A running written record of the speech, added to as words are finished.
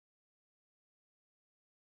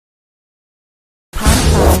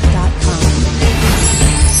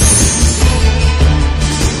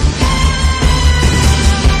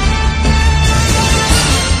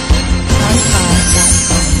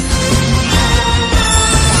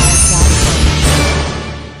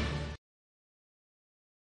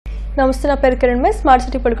నమస్తే, నా పేరు కిరణ్ మే. స్మార్ట్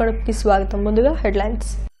సిటీ పడుకోవడానికి స్వాగతం. ముందుగా హెడ్లైన్స్.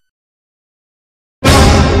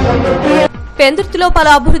 పెందుర్తిలో పలు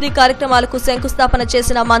అభివృద్ధి కార్యక్రమాలకు శంకుస్థాపన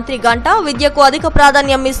చేసిన మంత్రి గంట విద్యకు అధిక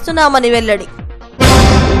ప్రాధాన్యం ఇస్తున్నామని వెల్లడి.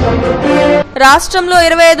 రాష్ట్రంలో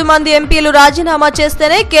 25 మంది ఎంపీలు రాజీనామా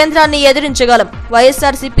చేస్తేనే కేంద్రాన్ని ఎదిరించగలం.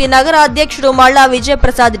 వైఎస్ఆర్సీపీ నగర అధ్యక్షుడు మల్లా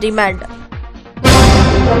విజయప్రసాద్ డిమాండ్.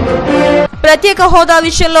 ప్రత్యేక హోదా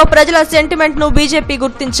విషయంలో ప్రజల సెంటిమెంట్ ను బీజేపీ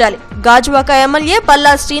గుర్తించాలి. Gajuwaka MLA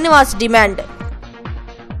Palla Srinivas demand.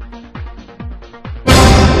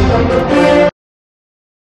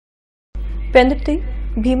 పెందుర్తి,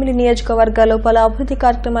 భీమిలి నియోజకవర్గాల్లో పలు అభివృద్ధి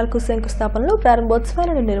కార్యక్రమాలకు శంకుస్థాపనలు,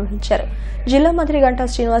 ప్రారంభోత్సవాలను నిర్వహించారు. జిల్లా మంత్రి గంటా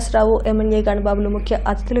శ్రీనివాసరావు, ఎమ్మెల్యే గణబాబులు ముఖ్య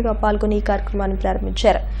అతిథులుగా పాల్గొని ఈ కార్యక్రమాన్ని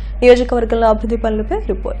ప్రారంభించారు. నియోజకవర్గంలో అభివృద్ధి పనులపై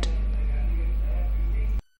రిపోర్ట్.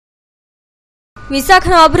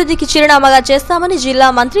 విశాఖను అభివృద్ధికి చిరునామాగా చేస్తామని జిల్లా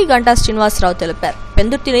మంత్రి గంటా శ్రీనివాసరావు తెలిపారు.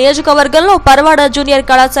 పెందుర్తి నియోజకవర్గంలో పరవాడ జూనియర్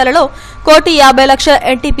కళాశాలలో 1,50,00,000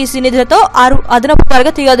 ఎన్టీపీసీ నిధులతో 6 అదనపు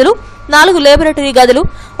తరగతి గదులు, 4 లేబొరేటరీ గదులు,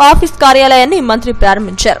 ఆఫీస్ కార్యాలయాన్ని మంత్రి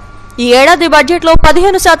ప్రారంభించారు. ఈ ఏడాది బడ్జెట్లో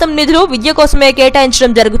 15% నిధులు విద్య కోసమే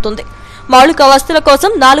కేటాయించడం జరుగుతుంది. మౌలిక వసతుల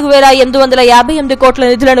కోసం 4,858 కోట్ల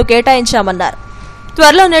నిధులను కేటాయించామన్నారు.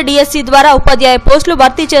 త్వరలోనే డీఎస్సీ ద్వారా ఉపాధ్యాయ పోస్టులు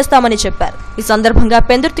భర్తీ చేస్తామని చెప్పారు. ఈ సందర్భంగా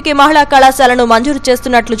పెందుర్తికి మహిళా కళాశాలను మంజూరు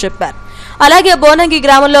చేస్తున్నట్లు చెప్పారు. అలాగే బోనంగి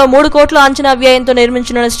గ్రామంలో 3 కోట్ల అంచనా వ్యయంతో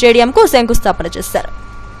నిర్మించనున్న స్టేడియంకు శంకుస్థాపన చేశారు.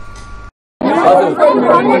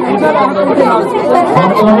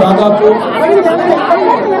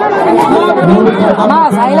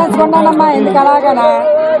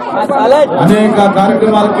 అనేక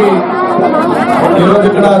కార్యక్రమాలకి ఈరోజు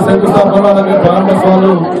ఇక్కడ శంకుస్థాపన అలాగే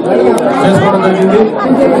ప్రారంభోత్సవాలు చేసుకోవడం జరిగింది.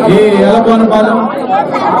 ఈ ఎలకోనపాలెం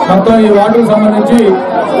మొత్తం ఈ వార్డుకు సంబంధించి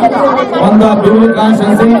కొంత భీమిలి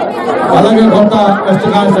కాన్స్టిట్యున్సీ అలాగే కొంత వెస్ట్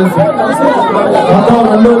కాన్స్టిట్యున్సీ మొత్తం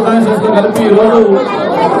 2 కాన్స్టిట్యున్సీ కలిపి ఈరోజు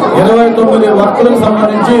 29 వర్కులకు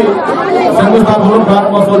సంబంధించి శంకుస్థాపనలు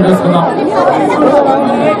ప్రారంభోత్సవాలు చేసుకున్నాం.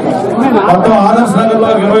 మొత్తం ఆదర్శ్ నగర్ లో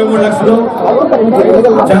 23 లక్షలు,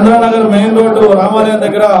 చంద్రనగర్ మెయిన్ రోడ్డు రామాలయం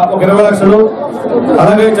దగ్గర ఒక 20 లక్షలు,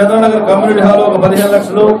 అలాగే చంద్రనగర్ కమ్యూనిటీ హాల్ ఒక 15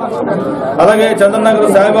 లక్షలు, అలాగే చంద్రనగర్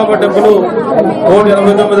సాయిబాబా టెంపుల్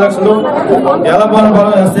 1,89 లక్షలు,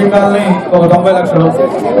 ఎలపానపాలెం ఎస్సీ కాలనీ ఒక 90 లక్షలు,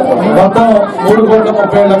 మొత్తం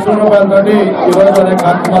 3,37 రూపాయలతోటి ఈ రోజు అనేక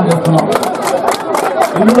కార్యక్రమాలు చేస్తున్నాం.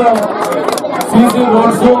 ఇందులో సీసీ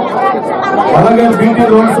రోడ్స్ అలాగే బీటీ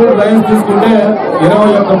రోడ్స్ లైన్స్ తీసుకుంటే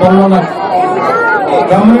 21 పనులు ఉన్నాయి.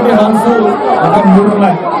 కమ్యూనిటీ హాల్స్ ఒక 3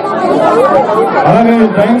 ఉన్నాయి. అలాగే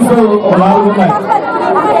డ్రైన్స్ ఒక 4 ఉన్నాయి.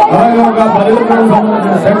 అలాగే ఒక 10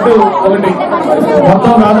 సంబంధించిన షెడ్ ఒకటి.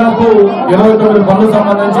 మొత్తం దాదాపు 29 పనులకు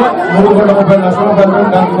సంబంధించి 3,30 లక్షల రూపాయలతో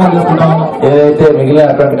కార్యక్రమాలు చేసుకుంటాము. ఏదైతే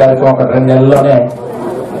మిగిలినటువంటి కార్యక్రమం ఒక 2 నెలల్లోనే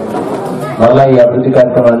మళ్ళా ఈ అభివృద్ధి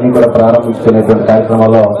కార్యక్రమాలన్నీ కూడా ప్రారంభించుకునేటువంటి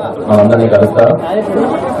కార్యక్రమాల్లో మనందరినీ కలుస్తారు.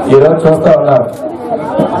 ఈరోజు చూస్తూ ఉన్నారు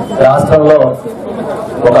రాష్ట్రంలో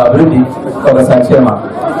ఒక అభివృద్ధి, ఒక సంక్షేమ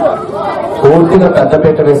పూర్తిగా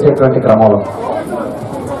పెద్దపీట వేసేటువంటి క్రమంలో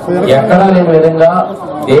ఎక్కడా లేని విధంగా,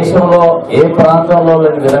 దేశంలో ఏ ప్రాంతంలో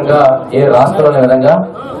లేని విధంగా, ఏ రాష్ట్రంలో లేని విధంగా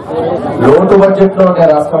లోటు బడ్జెట్ లో ఉండే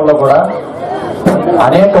రాష్ట్రంలో కూడా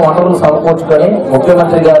అనేక వనరులు సమకూర్చుకొని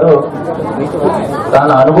ముఖ్యమంత్రి గారు తన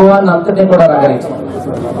అనుభవాన్ని అంతటినీ కూడా రంగరించి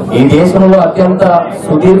ఈ దేశంలో అత్యంత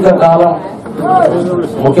సుదీర్ఘ కాలం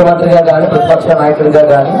ముఖ్యమంత్రిగా కానీ ప్రతిపక్ష నాయకుడిగా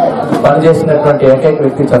కానీ పనిచేసినటువంటి ఏకైక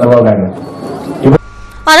వ్యక్తి చంద్రబాబు నాయుడు.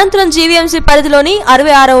 అనంతరం జీవీఎంసీ పరిధిలోని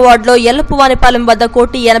 66వ వార్డులో ఎల్లపువానిపాలెం వద్ద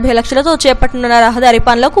 1,80,00,000తో చేపట్టనున్న రహదారి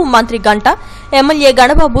పనులకు మంత్రి గంట, ఎమ్మెల్యే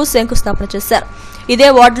గణబాబు శంకుస్థాపన చేశారు. ఇదే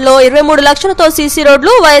వార్డులో 23 లక్షలతో సీసీ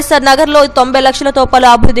రోడ్లు, వైఎస్ఆర్ నగర్ లో 90 లక్షలతో పలు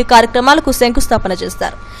అభివృద్ధి కార్యక్రమాలకు శంకుస్థాపన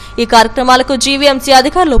చేస్తారు. ఈ కార్యక్రమాలకు జీవీఎంసీ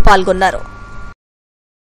అధికారులు పాల్గొన్నారు.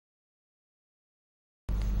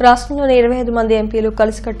 రాష్ట్రంలోని 25 మంది ఎంపీలు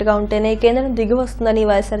కలిసికట్టుగా ఉంటేనే కేంద్రం దిగివస్తుందని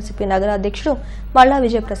వైఎస్ఆర్సీపీ నగర అధ్యక్షుడు మల్లా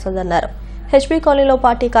విజయప్రసాద్ అన్నారు. హెచ్పీ కాలనీలో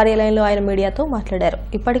పార్టీ కార్యాలయంలో ఆయన మీడియాతో మాట్లాడారు.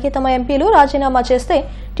 ఇప్పటికే తమ ఎంపీలు రాజీనామా చేస్తే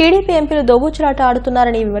టీడీపీ ఎంపీలు దోబూచులాట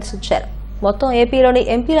ఆడుతున్నారని విమర్శించారు. మొత్తం ఏపీలోని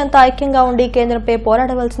ఎంపీలంతా ఐక్యంగా ఉండి కేంద్రంపై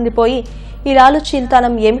పోరాడవలసింది పోయి ఈ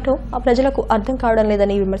లాలుచీల్తానం ఏమిటో ఆ ప్రజలకు అర్థం కావడం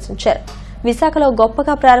లేదని విమర్శించారు. విశాఖలో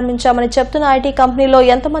గొప్పగా ప్రారంభించామని చెప్తున్న ఐటీ కంపెనీలో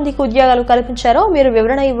ఎంతమందికి ఉద్యోగాలు కల్పించారో మీరు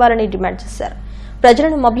వివరణ ఇవ్వాలని డిమాండ్ చేశారు.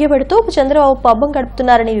 ప్రజలను మభ్యపెడుతూ చంద్రబాబు పబ్బం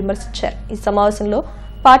గడుపుతున్నారని విమర్శించారు. ఈ సమావేశంలో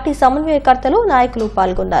పార్టీ సమన్వయకర్తలు, నాయకులు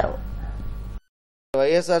పాల్గొన్నారు.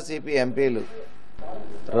 వైఎస్ఆర్సీపీ ఎంపీలు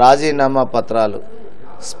రాజీనామా పత్రాలు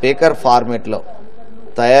స్పీకర్ ఫార్మెట్లో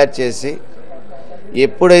తయారు చేసి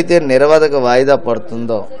ఎప్పుడైతే నిరవధిక వాయిదా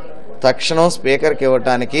పడుతుందో తక్షణం స్పీకర్కి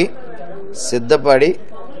ఇవ్వటానికి సిద్ధపడి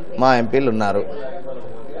మా ఎంపీలు ఉన్నారు.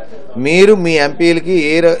 మీరు మీ ఎంపీలకి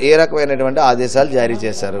ఏ రకమైనటువంటి ఆదేశాలు జారీ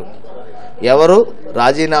చేశారు? ఎవరు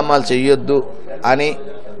రాజీనామాలు చేయొద్దు అని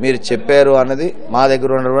మీరు చెప్పారు అన్నది మా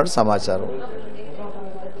దగ్గర ఉన్నటువంటి సమాచారం.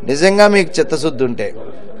 నిజంగా మీకు చిత్తశుద్ధి ఉంటే,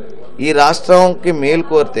 ఈ రాష్ట్రంకి మేలు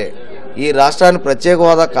కోరితే, ఈ రాష్ట్రానికి ప్రత్యేక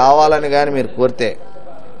హోదా కావాలని కానీ మీరు కోరితే,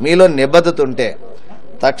 మీలో నిబద్ధత ఉంటే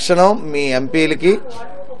తక్షణం మీ ఎంపీలకి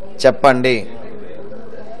చెప్పండి.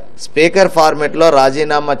 స్పీకర్ ఫార్మెట్లో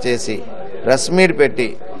రాజీనామా చేసి ప్రెస్ మీట్ పెట్టి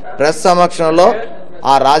ప్రెస్ సమక్షంలో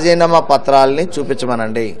ఆ రాజీనామా పత్రాలని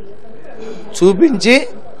చూపించమనండి. చూపించి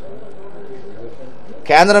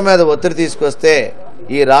కేంద్రం మీద ఒత్తిడి తీసుకొస్తే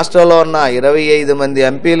ఈ రాష్ట్రంలో ఉన్న 25 మంది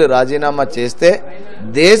ఎంపీలు రాజీనామా చేస్తే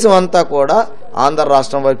దేశం అంతా కూడా ఆంధ్ర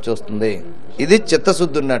రాష్ట్రం వైపు చూస్తుంది. ఇది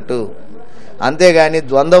చిత్తశుద్ధి ఉన్నట్టు. అంతేగాని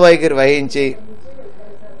ద్వంద్వ వైఖరి వహించి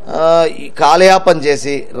కాలయాపన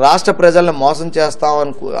చేసి రాష్ట్ర ప్రజల్ని మోసం చేస్తాం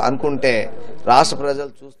అనుకుంటే రాష్ట్ర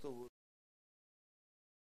ప్రజలు చూస్తూ.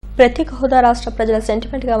 ప్రత్యేక హోదా రాష్ట్ర ప్రజల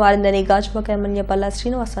సెంటిమెంట్ గా మారిందని గాజువాక ఎమ్మెల్యే పల్లా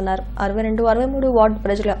శ్రీనివాస్ అన్నారు. 62, 63 వార్డు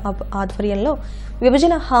ప్రజల ఆధ్వర్యంలో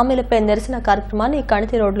విభజన హామీలపై నిరసన కార్యక్రమాన్ని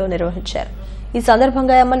కణితి రోడ్లో నిర్వహించారు. ఈ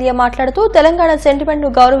సందర్భంగా ఎమ్మెల్యే మాట్లాడుతూ తెలంగాణ సెంటిమెంట్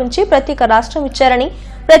ను గౌరవించి ప్రత్యేక రాష్ట్రం ఇచ్చారని,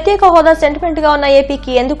 ప్రత్యేక హోదా సెంటిమెంట్ గా ఉన్న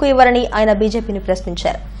ఏపీకి ఎందుకు ఇవ్వరని ఆయన బీజేపీని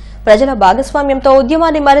ప్రశ్నించారు. ప్రజల భాగస్వామ్యంతో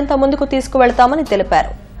ఉద్యమాన్ని మరింత ముందుకు తీసుకువెళతామని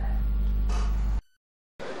తెలిపారు.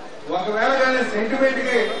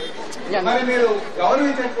 మరి మీరు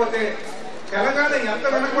గౌరవించకపోతే తెలంగాణ ఎంత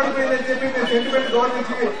వెనకబడిపోయిందని చెప్పి మీరు సెంటిమెంట్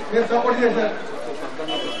గౌరవించి మీరు సపోర్ట్ చేశారు.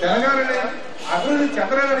 తెలంగాణని అభివృద్ధి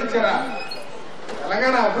చంద్రగారు ఇచ్చారా?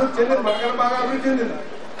 తెలంగాణ అభివృద్ధి చెందింది, మనకన్నా బాగా అభివృద్ధి చెందింది.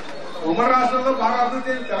 ఉమ్మడి రాష్ట్రంలో బాగా అభివృద్ధి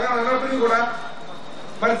చెందింది తెలంగాణ అన్నప్పటికీ కూడా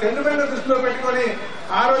మరి సెంటిమెంట్ దృష్టిలో పెట్టుకొని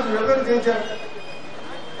ఆ రోజు విభజన చేశారు.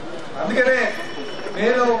 అందుకనే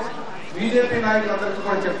నేను బీజేపీ నాయకులందరికీ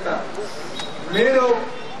కూడా చెప్తా, మీరు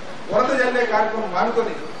వరద జల్లే కార్యక్రమం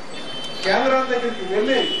మానుకొని కేంద్రం దగ్గరికి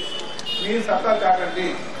వెళ్ళి మీ సత్తా చాటండి,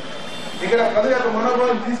 ఇక్కడ ప్రజల యొక్క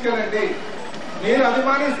మనోభావం తీసుకెళ్ళండి. మీరు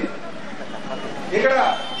అభిమానించి ఇక్కడ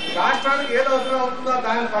రాష్ట్రానికి ఏది అవసరం అవుతుందో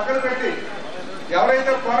దాన్ని పక్కన పెట్టి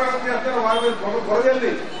ఎవరైతే పోరాటం చేస్తారో వాళ్ళ మీద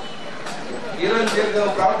బురదల్లి ఈరోజు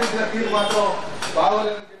ప్రవర్తించిన తీరు మాత్రం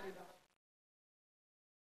బాగోలేదని చెప్పి.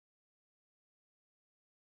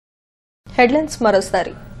 హెడ్లైన్స్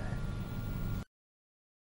మరోసారి.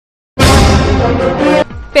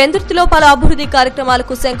 పెందుర్తిలో పలు అభివృద్ధి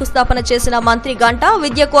కార్యక్రమాలకు శంకుస్థాపన చేసిన మంత్రి గంటా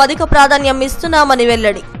విద్యకు అధిక ప్రాధాన్యం ఇస్తున్నామని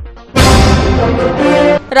వెల్లడి.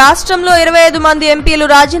 రాష్ట్రంలో 25 మంది ఎంపీలు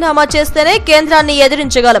రాజీనామా చేస్తేనే కేంద్రాన్ని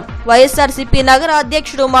ఎదిరించగలం. వైఎస్ఆర్సీపీ నగర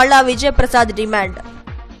అధ్యక్షుడు మల్లా విజయప్రసాద్ డిమాండ్.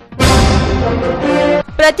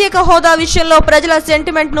 ప్రత్యేక హోదా విషయంలో ప్రజల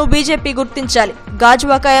సెంటిమెంట్ ను బీజేపీ గుర్తించాలి.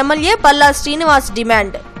 Gajuwaka MLA Palla Srinivas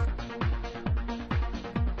demand.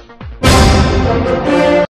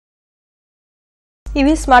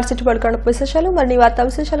 ఇవి స్మార్ట్ సిటీ పడుకోవడం విశేషాలు. మరిన్ని వార్తా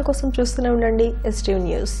విశేషాల కోసం చూస్తూనే ఉండండి STV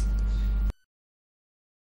న్యూస్.